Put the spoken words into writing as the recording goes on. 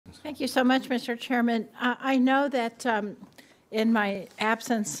Thank you so much, Mr. Chairman. I know that in my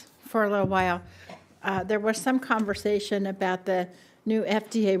absence for a little while, there was some conversation about the new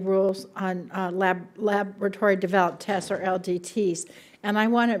FDA rules on laboratory developed tests, or LDTs, and I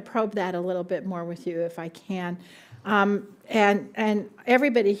want to probe that a little bit more with you if I can. And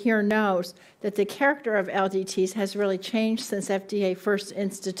everybody here knows that the character of LDTs has really changed since FDA first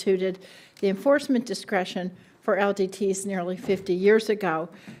instituted the enforcement discretion for LDTs nearly 50 years ago.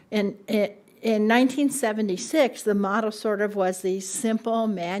 In 1976, the model sort of was these simple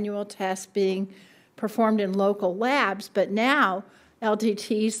manual tests being performed in local labs, but now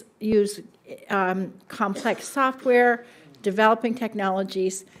LDTs use complex software, developing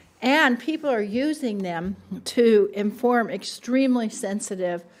technologies, and people are using them to inform extremely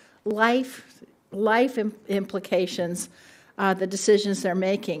sensitive life implications, the decisions they're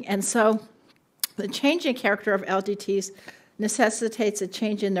making. And so the changing character of LDTs necessitates a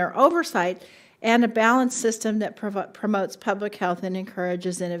change in their oversight, and a balanced system that promotes public health and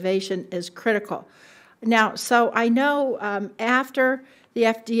encourages innovation is critical. Now, so I know after the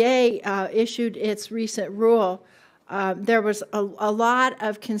FDA issued its recent rule, there was a lot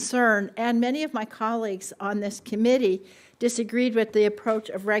of concern, and many of my colleagues on this committee disagreed with the approach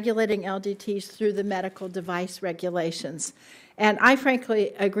of regulating LDTs through the medical device regulations. And I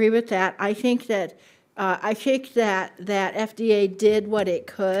frankly agree with that. I think that that FDA did what it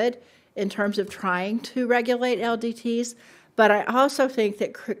could in terms of trying to regulate LDTs, but I also think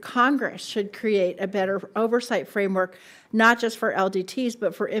that Congress should create a better oversight framework, not just for LDTs,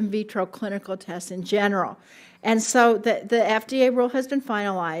 but for in vitro clinical tests in general. And so the FDA rule has been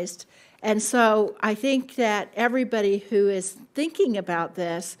finalized, and so I think that everybody who is thinking about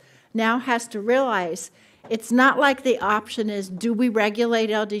this now has to realize it's not like the option is, do we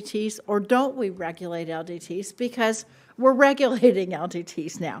regulate LDTs or don't we regulate LDTs? Because we're regulating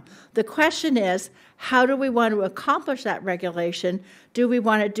LDTs now. The question is, how do we want to accomplish that regulation? Do we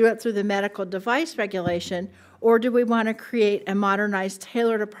want to do it through the medical device regulation, or do we want to create a modernized,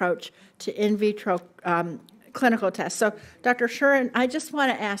 tailored approach to in vitro clinical tests? So, Dr. Shuren, I just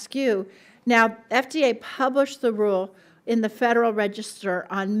want to ask you, now, FDA published the rule in the Federal Register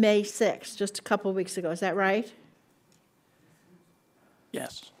on May 6th, just a couple weeks ago. Is that right?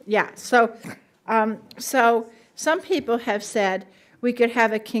 Yes. Yeah. So some people have said we could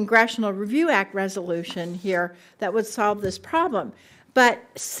have a Congressional Review Act resolution here that would solve this problem. But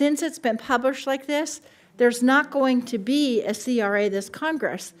since it's been published like this, there's not going to be a CRA this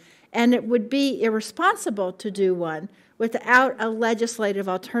Congress, and it would be irresponsible to do one without a legislative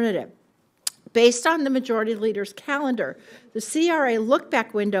alternative. Based on the majority leader's calendar, the CRA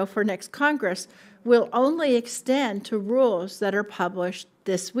look-back window for next Congress will only extend to rules that are published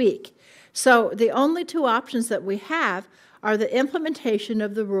this week. So the only two options that we have are the implementation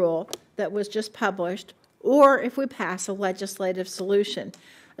of the rule that was just published, or if we pass a legislative solution.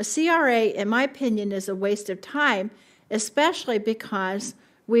 A CRA, in my opinion, is a waste of time, especially because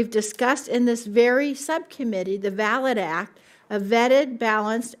we've discussed in this very subcommittee, the VALID Act, a vetted,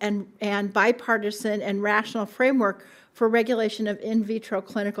 balanced, and bipartisan and rational framework for regulation of in vitro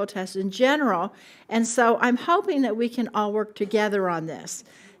clinical tests in general. And so I'm hoping that we can all work together on this.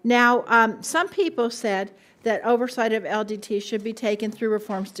 Now, some people said that oversight of LDT should be taken through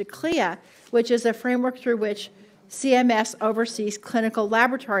reforms to CLIA, which is a framework through which CMS oversees clinical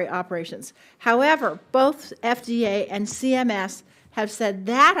laboratory operations. However, both FDA and CMS have said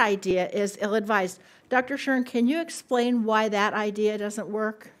that idea is ill-advised. Dr. Shuren, can you explain why that idea doesn't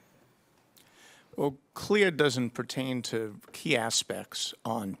work? Well, CLIA doesn't pertain to key aspects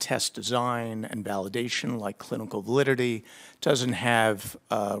on test design and validation like clinical validity, doesn't have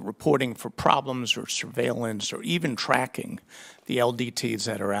reporting for problems or surveillance or even tracking the LDTs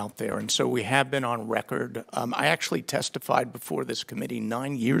that are out there. And so we have been on record. I actually testified before this committee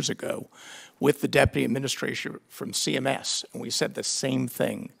 9 years ago with the deputy administrator from CMS, and we said the same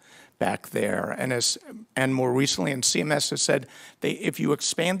thing back there. And more recently, and CMS has said if you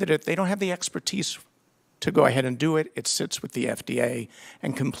expanded it, they don't have the expertise to go ahead and do it. It sits with the FDA,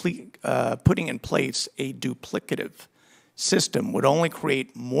 and putting in place a duplicative system would only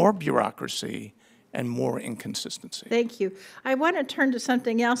create more bureaucracy and more inconsistency. Thank you. I want to turn to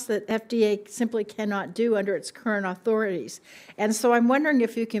something else that FDA simply cannot do under its current authorities. And so I'm wondering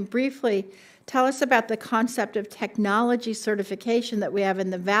if you can briefly tell us about the concept of technology certification that we have in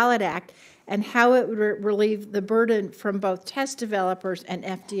the VALID Act and how it would relieve the burden from both test developers and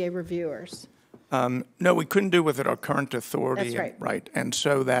FDA reviewers. No, we couldn't do with it our current authority. That's right. Right. And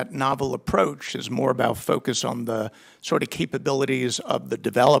so that novel approach is more about focus on the sort of capabilities of the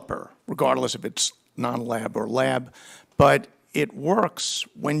developer, regardless if it's non-lab or lab. But it works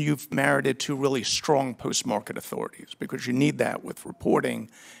when you've married it to really strong post-market authorities, because you need that with reporting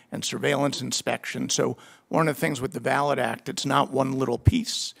and surveillance inspection. So one of the things with the VALID Act, it's not one little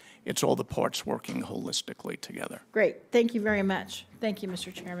piece. It's all the parts working holistically together. Great. Thank you very much. Thank you,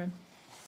 Mr. Chairman.